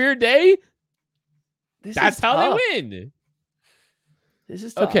a career day, that's how tough. they win. This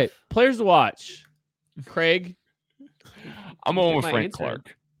is tough. Okay. Players to watch. Craig. I'm going with Frank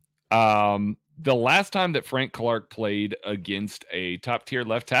Clark. The last time that Frank Clark played against a top-tier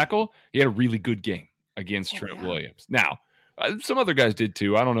left tackle, he had a really good game against Trent Williams. Now, some other guys did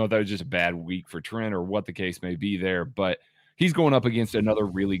too. I don't know if that was just a bad week for Trent or what the case may be there, but he's going up against another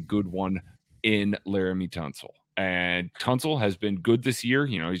really good one in Laramie Tunsil. And Tunsil has been good this year.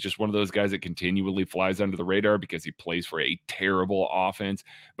 He's just one of those guys that continually flies under the radar because he plays for a terrible offense,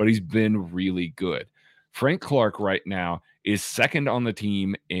 but he's been really good. Frank Clark right now is second on the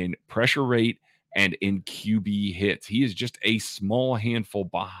team in pressure rate and in QB hits. He is just a small handful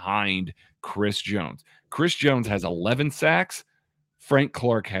behind Chris Jones. Chris Jones has 11 sacks. Frank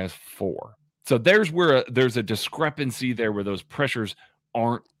Clark has 4. So there's a discrepancy there where those pressures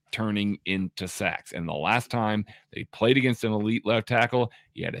aren't turning into sacks. And the last time they played against an elite left tackle,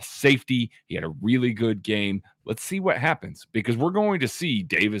 he had a safety. He had a really good game. Let's see what happens, because we're going to see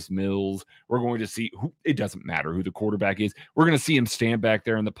Davis Mills. We're going to see it doesn't matter who the quarterback is. We're going to see him stand back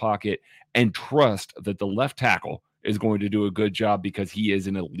there in the pocket and trust that the left tackle is going to do a good job because he is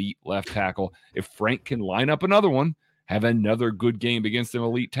an elite left tackle. If Frank can line up another one, have another good game against an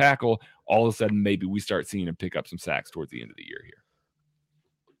elite tackle, all of a sudden maybe we start seeing him pick up some sacks towards the end of the year here.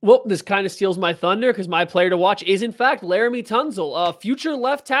 Well, this kind of steals my thunder because my player to watch is, in fact, Laramie Tunsil, a future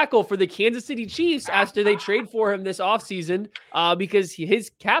left tackle for the Kansas City Chiefs after they trade for him this offseason because his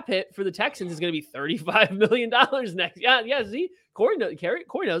cap hit for the Texans is going to be $35 million next. Yeah, see? Corey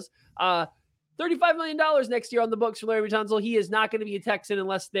knows. $35 million next year on the books for Laramie Tunsil. He is not going to be a Texan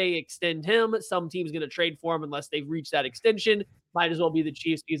unless they extend him. Some team's going to trade for him unless they've reached that extension. Might as well be the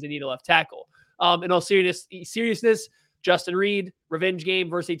Chiefs because they need a left tackle. In all seriousness, Justin Reed, revenge game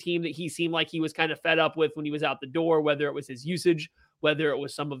versus a team that he seemed like he was kind of fed up with when he was out the door, whether it was his usage, whether it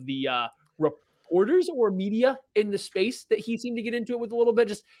was some of the reporters or media in the space that he seemed to get into it with a little bit.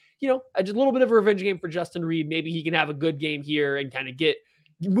 Just a little bit of a revenge game for Justin Reed. Maybe he can have a good game here and kind of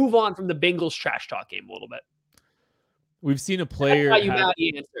move on from the Bengals trash talk game a little bit. We've seen a player. That's how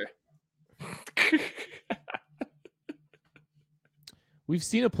you answer. We've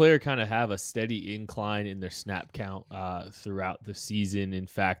seen a player kind of have a steady incline in their snap count throughout the season. In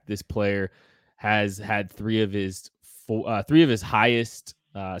fact, this player has had three of his highest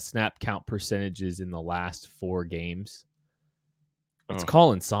snap count percentages in the last 4 games. It's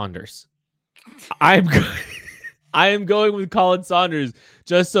Colin Saunders. I am going with Colin Saunders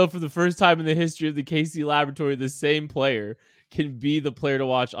just so for the first time in the history of the KC Laboratory, the same player can be the player to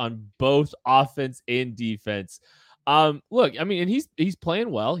watch on both offense and defense. Look, I mean, and he's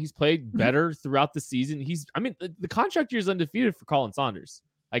playing well. He's played better throughout the season. The contract year is undefeated for Colin Saunders.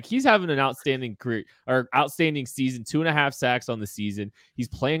 Like, he's having an outstanding career or outstanding season, 2.5 sacks on the season. He's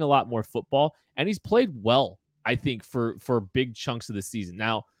playing a lot more football, and he's played well, I think, for big chunks of the season.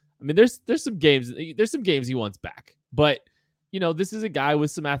 Now, I mean, there's some games he wants back, but this is a guy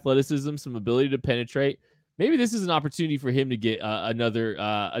with some athleticism, some ability to penetrate. Maybe this is an opportunity for him to get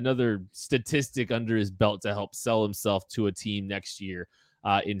another statistic under his belt to help sell himself to a team next year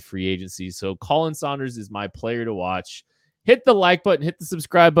in free agency. So Colin Saunders is my player to watch. Hit the like button, hit the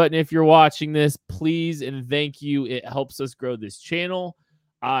subscribe button if you're watching this, please, and thank you. It helps us grow this channel.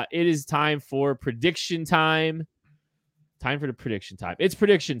 It is time for prediction time. It's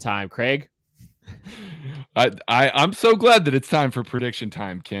prediction time, Craig. I'm so glad that it's time for prediction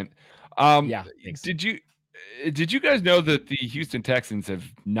time, Kent. Yeah, thanks. Did you guys know that the Houston Texans have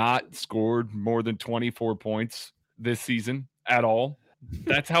not scored more than 24 points this season at all?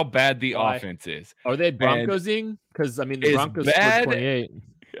 That's how bad the offense is. Are they Broncosing? Because I mean, the Broncos scored 28.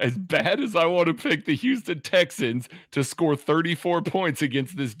 As bad as I want to pick the Houston Texans to score 34 points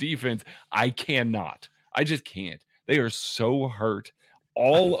against this defense, I cannot. I just can't. They are so hurt.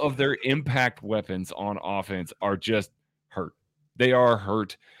 All of their impact weapons on offense are just hurt. They are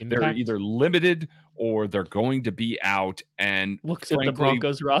hurt. They're either limited or they're going to be out. And looks at the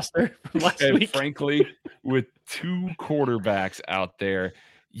Broncos roster from last week. Frankly, with 2 quarterbacks out there,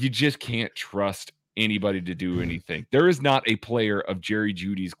 you just can't trust anybody to do anything. There is not a player of Jerry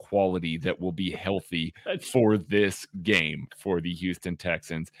Jeudy's quality that will be healthy for this game for the Houston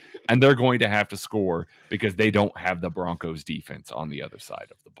Texans. And they're going to have to score because they don't have the Broncos defense on the other side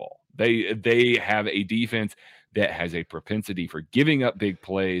of the ball. They have a defense that has a propensity for giving up big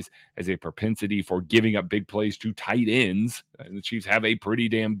plays, has a propensity for giving up big plays to tight ends. And the Chiefs have a pretty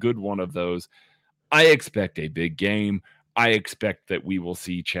damn good one of those. I expect a big game. I expect that we will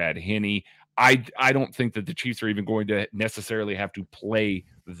see Chad Henne. I don't think that the Chiefs are even going to necessarily have to play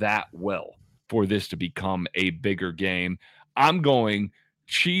that well for this to become a bigger game. I'm going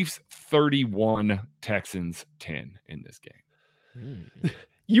Chiefs 31, Texans 10 in this game.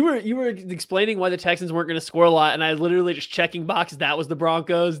 You were explaining why the Texans weren't going to score a lot, and I literally just checking boxes. That was the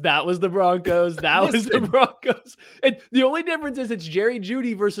Broncos. That was the Broncos. That was the Broncos. And the only difference is it's Jerry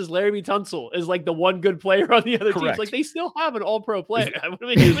Jeudy versus Laramie Tunsil is like the one good player on the other teams. Like, they still have an all-pro player.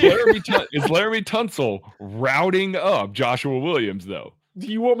 Is Laramie Tunsil routing up Joshua Williams, though? Do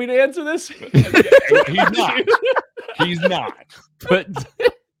you want me to answer this? He's not. He's not.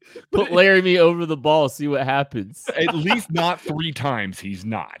 Put Laramie over the ball, see what happens. At least not 3 times he's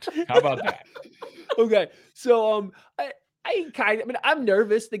not. How about that? Okay. So I'm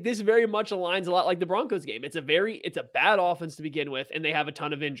nervous. Like, this very much aligns a lot like the Broncos game. It's a bad offense to begin with, and they have a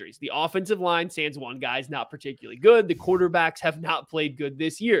ton of injuries. The offensive line, sans one guy, is not particularly good. The quarterbacks have not played good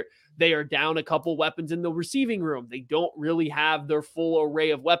this year. They are down a couple weapons in the receiving room. They don't really have their full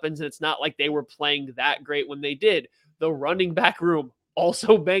array of weapons, and it's not like they were playing that great when they did. The running back room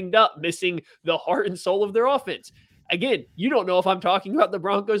also banged up, missing the heart and soul of their offense. Again, you don't know if I'm talking about the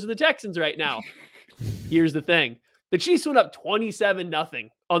Broncos or the Texans right now. Here's the thing. The Chiefs went up 27-0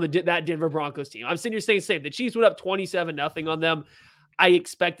 on that Denver Broncos team. I'm sitting here saying the same. The Chiefs went up 27-0 on them. I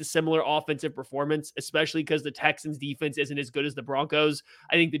expect a similar offensive performance, especially because the Texans defense isn't as good as the Broncos.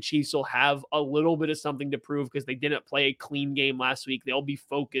 I think the Chiefs will have a little bit of something to prove because they didn't play a clean game last week. They'll be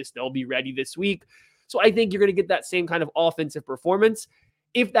focused. They'll be ready this week. So I think you're going to get that same kind of offensive performance.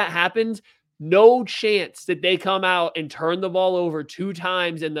 If that happens, no chance that they come out and turn the ball over 2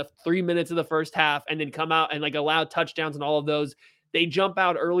 times in the 3 minutes of the first half and then come out and allow touchdowns and all of those. They jump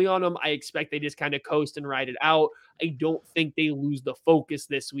out early on them. I expect they just kind of coast and ride it out. I don't think they lose the focus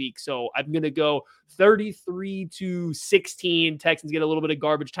this week. So I'm going to go 33-16. Texans get a little bit of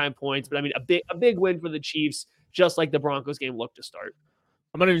garbage time points, but I mean, a big win for the Chiefs, just like the Broncos game looked to start.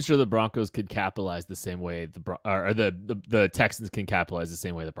 I'm not even sure the Broncos could capitalize the same way the Texans can capitalize the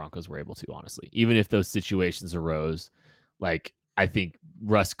same way the Broncos were able to, honestly. Even if those situations arose, like, I think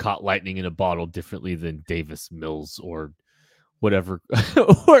Russ caught lightning in a bottle differently than Davis Mills or whatever,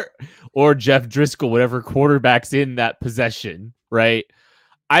 or Jeff Driscoll, whatever quarterback's in that possession, right?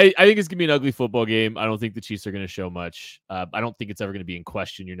 I think it's gonna be an ugly football game. I don't think the Chiefs are gonna show much. I don't think it's ever gonna be in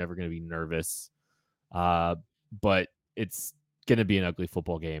question. You're never gonna be nervous. But it's gonna be an ugly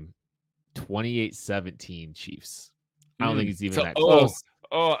football game. 28-17 Chiefs. I don't think it's even that close.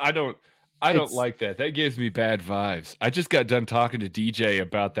 I don't like that. That gives me bad vibes. I just got done talking to DJ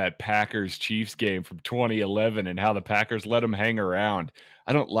about that Packers Chiefs game from 2011 and how the Packers let them hang around.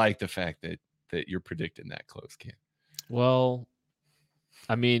 I don't like the fact that you're predicting that close game. Well,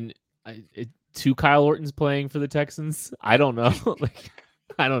 I mean, two Kyle Orton's playing for the Texans. I don't know.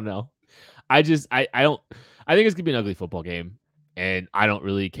 I don't know. I think it's gonna be an ugly football game, and I don't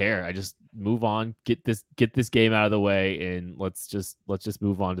really care. I just move on, get this game out of the way, and let's just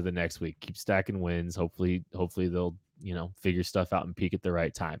move on to the next week. Keep stacking wins. Hopefully they'll figure stuff out and peak at the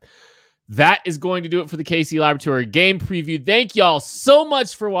right time. That is going to do it for the KC Laboratory game preview. Thank y'all so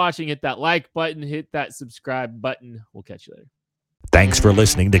much for watching. Hit that like button, hit that subscribe button. We'll catch you later. Thanks for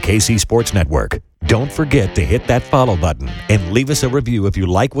listening to KC Sports Network. Don't forget to hit that follow button and leave us a review if you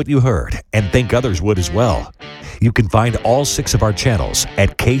like what you heard and think others would as well. You can find all 6 of our channels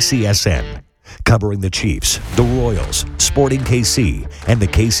at KCSN, covering the Chiefs, the Royals, Sporting KC, and the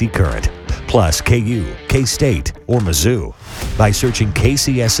KC Current, plus KU, K-State, or Mizzou by searching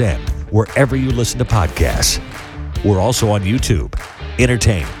KCSN wherever you listen to podcasts. We're also on YouTube.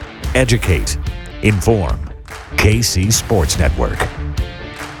 Entertain, educate, inform. KC Sports Network.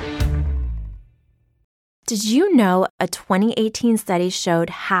 Did you know a 2018 study showed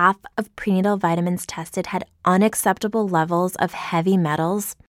half of prenatal vitamins tested had unacceptable levels of heavy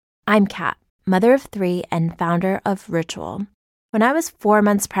metals? I'm Kat, mother of 3 and founder of Ritual. When I was 4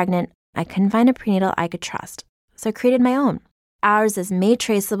 months pregnant, I couldn't find a prenatal I could trust, so I created my own. Ours is made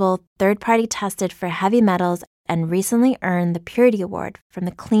traceable, third-party tested for heavy metals, and recently earned the Purity Award from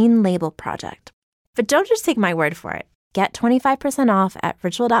the Clean Label Project. But don't just take my word for it. Get 25% off at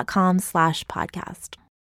ritual.com/podcast.